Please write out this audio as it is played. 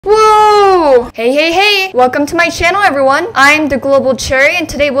Whoa! Hey! Welcome to my channel, everyone. I'm the globalcherry, and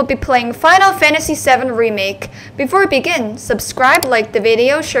today we'll be playing Final Fantasy VII Remake. Before we begin, subscribe, like the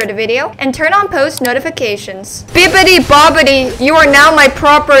video, share the video, and turn on post notifications. Bibbidi bobbidi, you are now my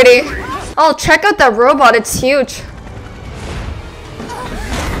property. Oh, check out that robot, it's huge.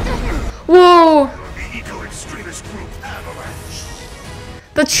 Whoa!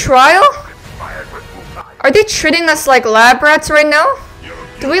 The trial? Are they treating us like lab rats right now?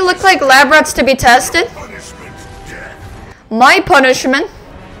 Do we look like lab rats to be tested? My punishment?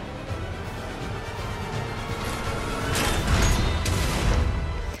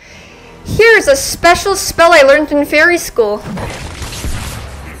 Here's a special spell I learned in fairy school.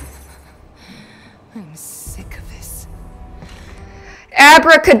 I'm sick of this.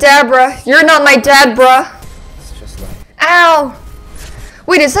 Abracadabra, you're not my dad, bruh. It's just like... Ow!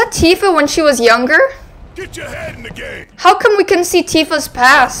 Wait, is that Tifa when she was younger? Get your head in the game. How come we can see Tifa's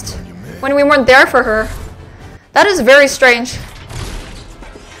past when we weren't there for her? That is very strange.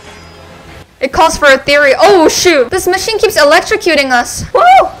 It calls for a theory. Oh shoot! This machine keeps electrocuting us. Woo!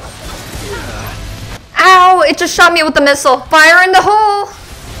 Ow! It just shot me with the missile. Fire in the hole!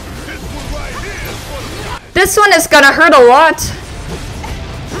 This one is gonna hurt a lot.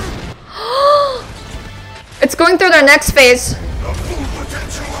 It's going through their next phase.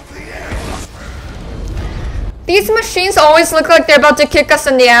 These machines always look like they're about to kick us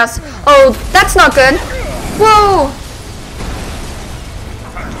in the ass. Oh, that's not good. Whoa!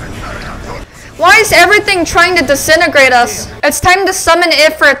 Why is everything trying to disintegrate us? It's time to summon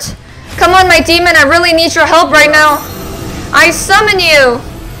Ifrit. Come on, my demon, I really need your help right now. I summon you!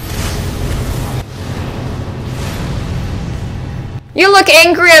 You look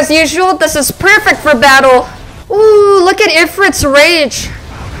angry as usual. This is perfect for battle. Ooh, look at Ifrit's rage.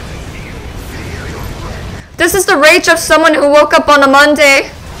 This is the rage of someone who woke up on a Monday.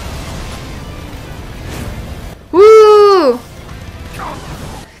 Woo!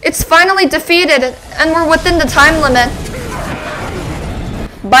 It's finally defeated, and we're within the time limit.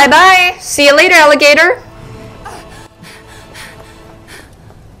 Bye-bye. See you later, alligator.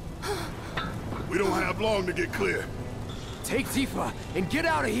 We don't have long to get clear. Take Tifa and get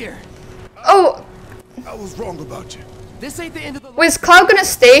out of here. Oh. I was wrong about you. This ain't the end of the... Wait, is Cloud gonna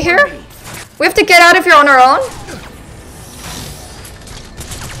stay here? We have to get out of here on our own?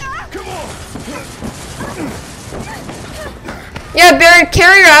 Come on. Yeah, Barret,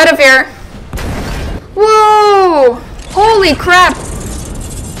 carry her out of here. Whoa! Holy crap!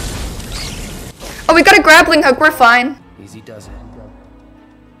 Oh, we got a grappling hook, we're fine. Easy does it.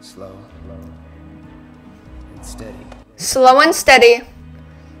 Slow. And steady. Slow and steady.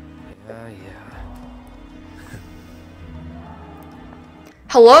 Yeah.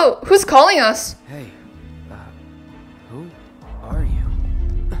 Hello? Who's calling us? Hey, who are you?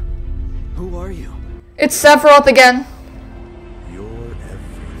 Who are you? It's Sephiroth again. You're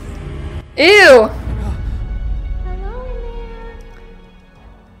everything. Ew!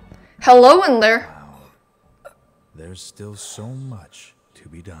 Hello in there. Wow. There's still so much to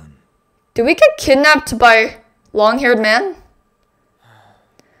be done. Do we get kidnapped by long-haired man?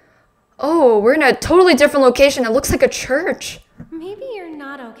 Oh, we're in a totally different location. It looks like a church. Maybe you're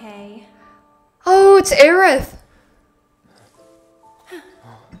not okay. Oh, it's Aerith.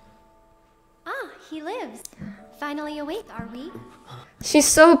 He lives. Finally awake, are we? She's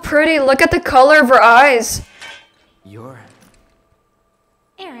so pretty. Look at the color of her eyes. You're...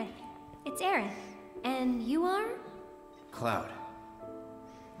 Aerith. It's Aerith. And you are? Cloud.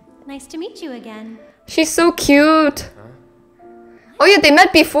 Nice to meet you again. She's so cute. Oh yeah, they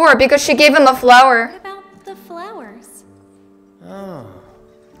met before because she gave him a flower. What about the flowers? Oh,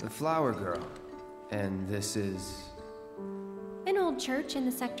 the flower girl. And this is... An old church in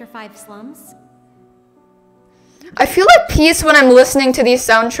the Sector 5 slums. I feel at peace when I'm listening to these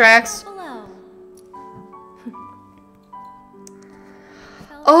soundtracks. Hello.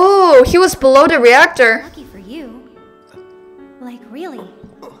 Oh, he was below the reactor. Lucky for you. Like, really.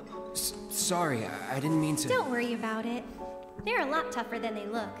 Sorry, I didn't mean to... Don't worry about it. They're a lot tougher than they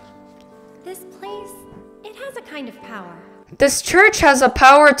look. This place, it has a kind of power. This church has a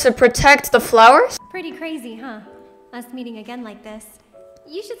power to protect the flowers? Pretty crazy, huh? Us meeting again like this.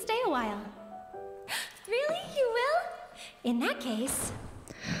 You should stay a while. Really? You will? In that case...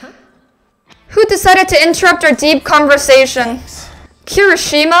 Huh? Who decided to interrupt our deep conversation?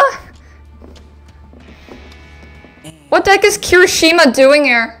 Kirishima? What the heck is Kirishima doing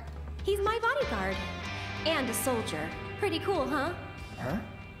here? He's my bodyguard. And a soldier. Pretty cool, huh? Huh?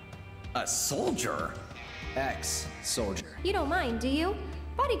 A soldier? Ex-soldier. You don't mind, do you?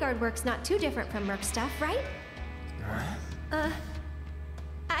 Bodyguard work's not too different from merc stuff, right?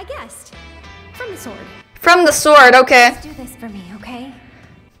 I guessed. from the sword. From the sword, okay. Just do this for me, okay?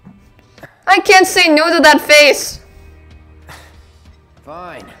 I can't say no to that face.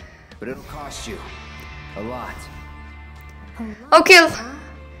 Fine, but it'll cost you a lot. Okay,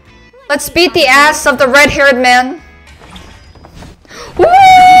 let's beat the ass of the red-haired man. Woo!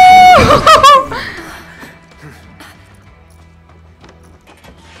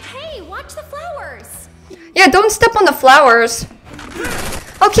 Hey, watch the flowers. Yeah, don't step on the flowers.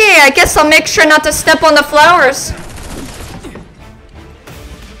 Okay, I guess I'll make sure not to step on the flowers.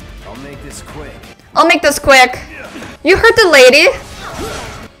 I'll make this quick. I'll make this quick. You heard the lady.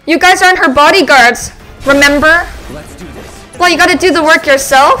 You guys aren't her bodyguards, remember? Let's do this. Well, you gotta do the work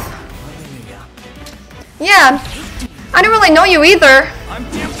yourself. Yeah, I don't really know you either.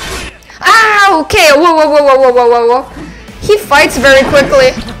 Ah, okay, whoa, whoa, whoa, whoa, whoa, whoa, whoa. He fights very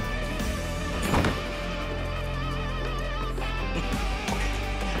quickly.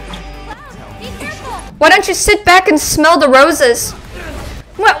 Why don't you sit back and smell the roses?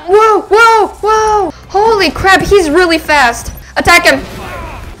 What? Whoa, whoa, whoa. Holy crap, he's really fast. Attack him.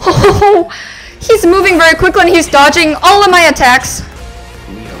 Oh, he's moving very quickly and he's dodging all of my attacks.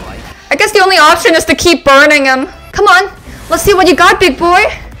 I guess the only option is to keep burning him. Come on, let's see what you got, big boy.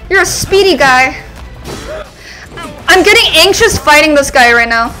 You're a speedy guy. I'm getting anxious fighting this guy right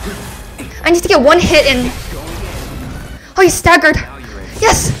now. I need to get one hit in. Oh, he's staggered.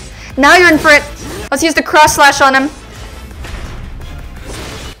 Yes, now you're in for it. Let's use the cross slash on him.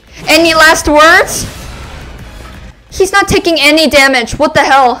 Any last words? He's not taking any damage. What the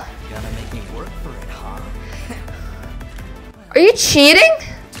hell? Are you cheating?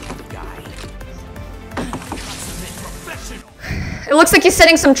 It looks like he's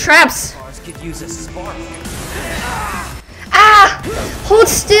setting some traps. Ah! Hold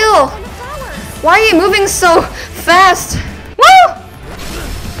still! Why are you moving so fast? Woo!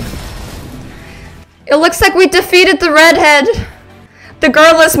 It looks like we defeated the redhead. The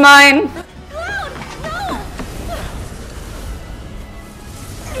girl is mine.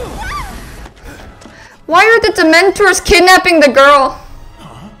 Why are the Dementors kidnapping the girl?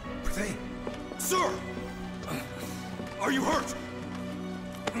 Sir! Are you hurt?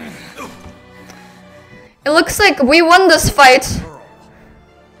 It looks like we won this fight.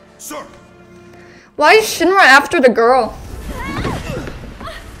 Sir! Why is Shinra after the girl?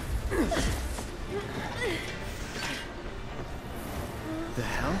 The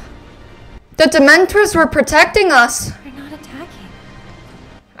hell? The Dementors were protecting us. They're not attacking.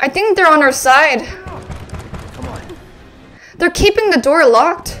 I think they're on our side. Come on. They're keeping the door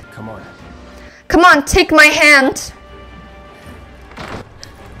locked. Come on. Come on, take my hand.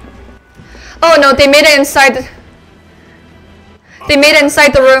 Oh no, they made it inside. They made it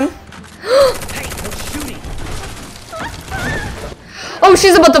inside the room. Oh,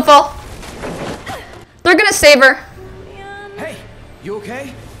 she's about to fall. They're gonna save her. Hey, you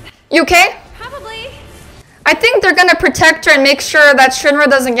okay? You okay? Probably. I think they're gonna protect her and make sure that Shinra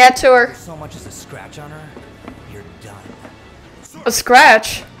doesn't get to her. So much as a scratch on her, you're done. A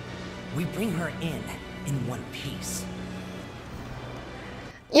scratch? We bring her in one piece.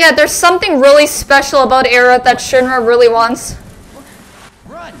 Yeah, there's something really special about Aerith that Shinra really wants.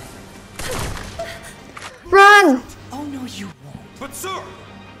 Run! Run! Oh no, you won't. But sir!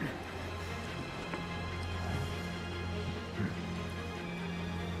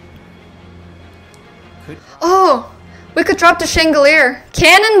 Oh, we could drop the chandelier.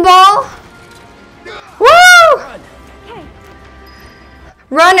 Cannonball! Woo!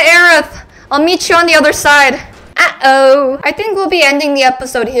 Run, Aerith! I'll meet you on the other side. Uh-oh. I think we'll be ending the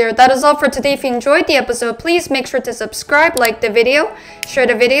episode here. That is all for today. If you enjoyed the episode, please make sure to subscribe, like the video, share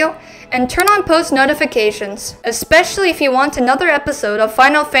the video, and turn on post notifications, especially if you want another episode of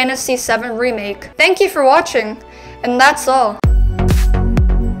Final Fantasy VII Remake. Thank you for watching, and that's all.